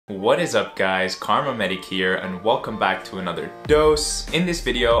What is up guys, KharmaMedic here and welcome back to another dose. In this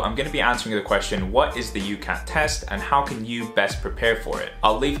video, I'm going to be answering the question, what is the UCAT test and how can you best prepare for it?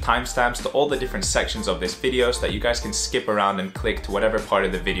 I'll leave timestamps to all the different sections of this video so that you guys can skip around and click to whatever part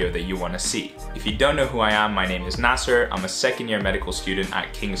of the video that you want to see. If you don't know who I am, my name is Nasir. I'm a second year medical student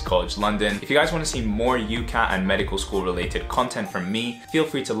at King's College London. If you guys want to see more UCAT and medical school related content from me, feel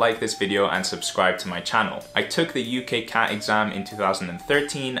free to like this video and subscribe to my channel. I took the UKCAT exam in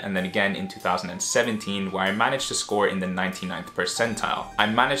 2013 and then again in 2017 where I managed to score in the 99th percentile. I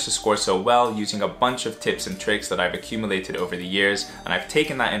managed to score so well using a bunch of tips and tricks that I've accumulated over the years, and I've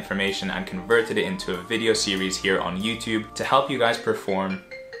taken that information and converted it into a video series here on YouTube to help you guys perform.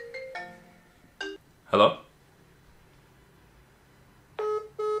 Hello?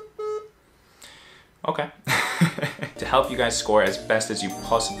 Okay. To help you guys score as best as you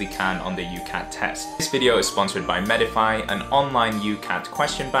possibly can on the UCAT test. This video is sponsored by Medify, an online UCAT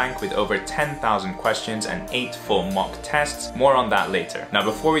question bank with over 10,000 questions and 8 full mock tests. More on that later. Now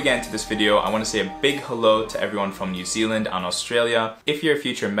before we get into this video, I want to say a big hello to everyone from New Zealand and Australia. If you're a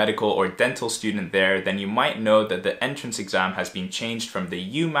future medical or dental student there, then you might know that the entrance exam has been changed from the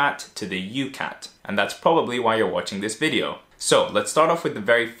UMAT to the UCAT, and that's probably why you're watching this video. So let's start off with the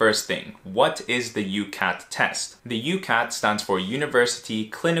very first thing. What is the UCAT test? The UCAT stands for University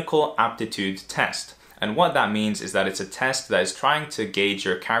Clinical Aptitude Test. And what that means is that it's a test that is trying to gauge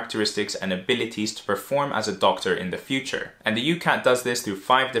your characteristics and abilities to perform as a doctor in the future. And the UCAT does this through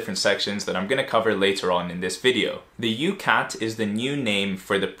 5 different sections that I'm going to cover later on in this video. The UCAT is the new name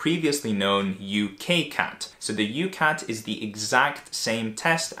for the previously known UKCAT. So the UCAT is the exact same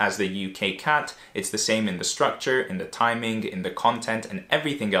test as the UKCAT. It's the same in the structure, in the timing, in the content, and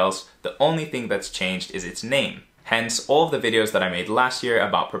everything else. The only thing that's changed is its name. Hence, all of the videos that I made last year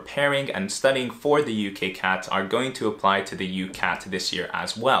about preparing and studying for the UKCAT are going to apply to the UCAT this year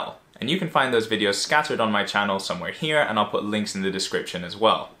as well. And you can find those videos scattered on my channel somewhere here, and I'll put links in the description as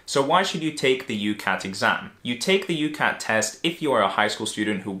well. So why should you take the UCAT exam? You take the UCAT test if you are a high school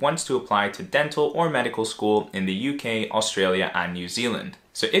student who wants to apply to dental or medical school in the UK, Australia, and New Zealand.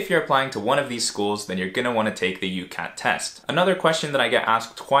 So if you're applying to one of these schools, then you're going to want to take the UCAT test. Another question that I get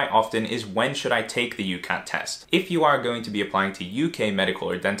asked quite often is, when should I take the UCAT test? If you are going to be applying to UK medical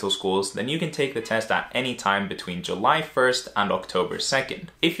or dental schools, then you can take the test at any time between July 1st and October 2nd.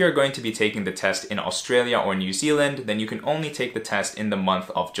 If you're going to be taking the test in Australia or New Zealand, then you can only take the test in the month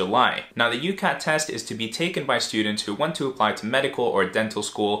of July. Now the UCAT test is to be taken by students who want to apply to medical or dental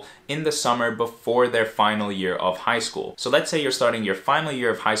school in the summer before their final year of high school. So let's say you're starting your final year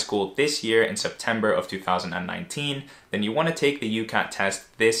of high school this year in September of 2019, then you want to take the UCAT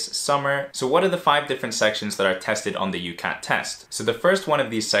test this summer. So what are the 5 different sections that are tested on the UCAT test? So the first one of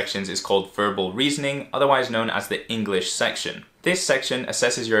these sections is called verbal reasoning, otherwise known as the English section. This section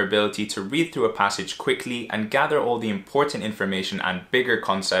assesses your ability to read through a passage quickly and gather all the important information and bigger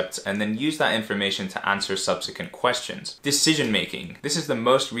concepts, and then use that information to answer subsequent questions. Decision making. This is the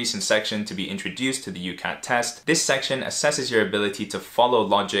most recent section to be introduced to the UCAT test. This section assesses your ability to follow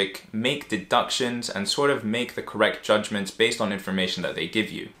logic, make deductions, and sort of make the correct judgments based on information that they give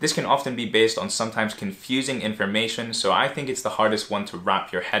you. This can often be based on sometimes confusing information, so I think it's the hardest one to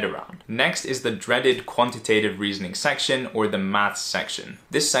wrap your head around. Next is the dreaded quantitative reasoning section, or the maths section.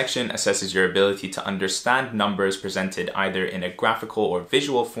 This section assesses your ability to understand numbers presented either in a graphical or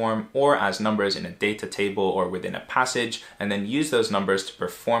visual form, or as numbers in a data table or within a passage, and then use those numbers to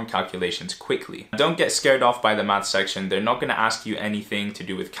perform calculations quickly. Don't get scared off by the maths section. They're not going to ask you anything to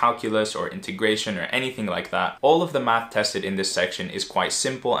do with calculus or integration or anything like that. All of the math tested in this section is quite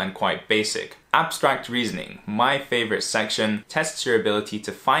simple and quite basic. Abstract reasoning, my favorite section, tests your ability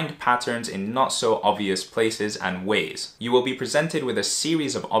to find patterns in not so obvious places and ways. You will be presented with a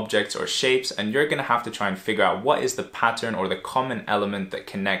series of objects or shapes, and you're going to have to try and figure out what is the pattern or the common element that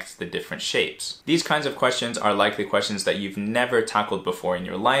connects the different shapes. These kinds of questions are likely questions that you've never tackled before in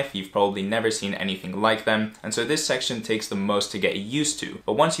your life. You've probably never seen anything like them, and so this section takes the most to get used to.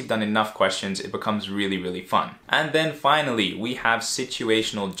 But once you've done enough questions, it becomes really fun. And then finally, we have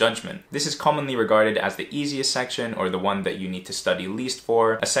situational judgment. This is commonly regarded as the easiest section, or the one that you need to study least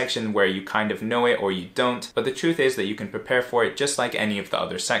for, a section where you kind of know it or you don't, but the truth is that you can prepare for it just like any of the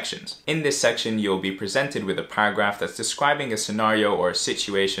other sections. In this section, you'll be presented with a paragraph that's describing a scenario or a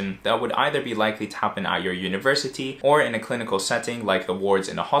situation that would either be likely to happen at your university or in a clinical setting like the wards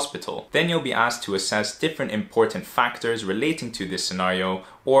in a hospital. Then you'll be asked to assess different important factors relating to this scenario,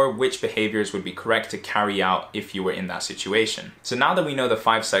 or which behaviors would be correct to carry out if you were in that situation. So now that we know the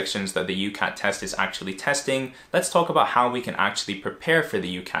 5 sections that the UCAT test is actually testing, let's talk about how we can actually prepare for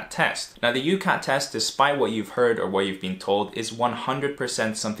the UCAT test. Now the UCAT test, despite what you've heard or what you've been told, is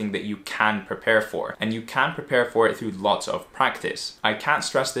 100% something that you can prepare for, and you can prepare for it through lots of practice. I can't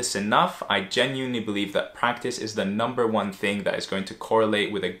stress this enough. I genuinely believe that practice is the #1 thing that is going to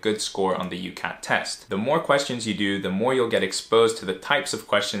correlate with a good score on the UCAT test. The more questions you do, the more you'll get exposed to the types of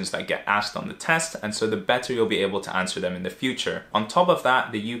questions that get asked on the test, and so the better you'll be able to answer them in the future. On top of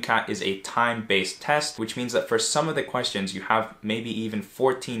that, the UCAT is a time-based test, which means that for some of the questions you have maybe even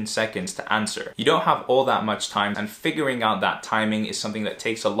 14 seconds to answer. You don't have all that much time, and figuring out that timing is something that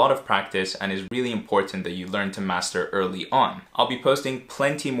takes a lot of practice and is really important that you learn to master early on. I'll be posting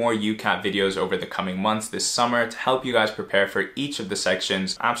plenty more UCAT videos over the coming months this summer to help you guys prepare for each of the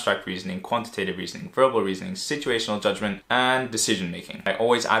sections: abstract reasoning, quantitative reasoning, verbal reasoning, situational judgment, and decision making. I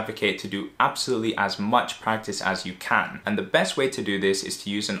always advocate to do absolutely as much practice as you can, and the best way to do this is to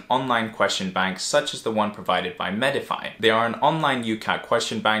use an online question bank such as the one provided by Medify. They are an online UCAT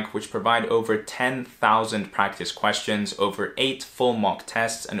question bank which provide over 10,000 practice questions, over 8 full mock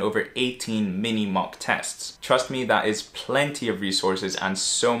tests, and over 18 mini mock tests. Trust me, that is plenty of resources and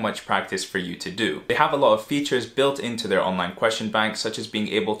so much practice for you to do. They have a lot of features built into their online question bank, such as being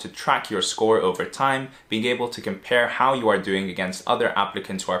able to track your score over time, being able to compare how you are doing against other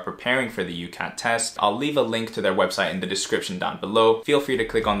applicants who are preparing for the UCAT test. I'll leave a link to their website in the description down below. Feel free to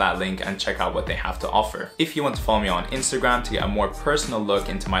click on that link and check out what they have to offer. If you want to follow me on Instagram to get a more personal look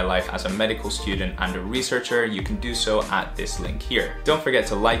into my life as a medical student and a researcher, you can do so at this link here. Don't forget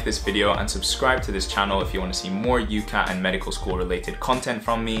to like this video and subscribe to this channel if you want to see more UCAT and medical school related content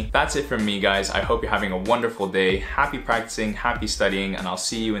from me. That's it from me, guys. I hope you're having a wonderful day. Happy practicing, happy studying, and I'll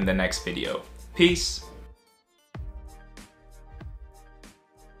see you in the next video. Peace!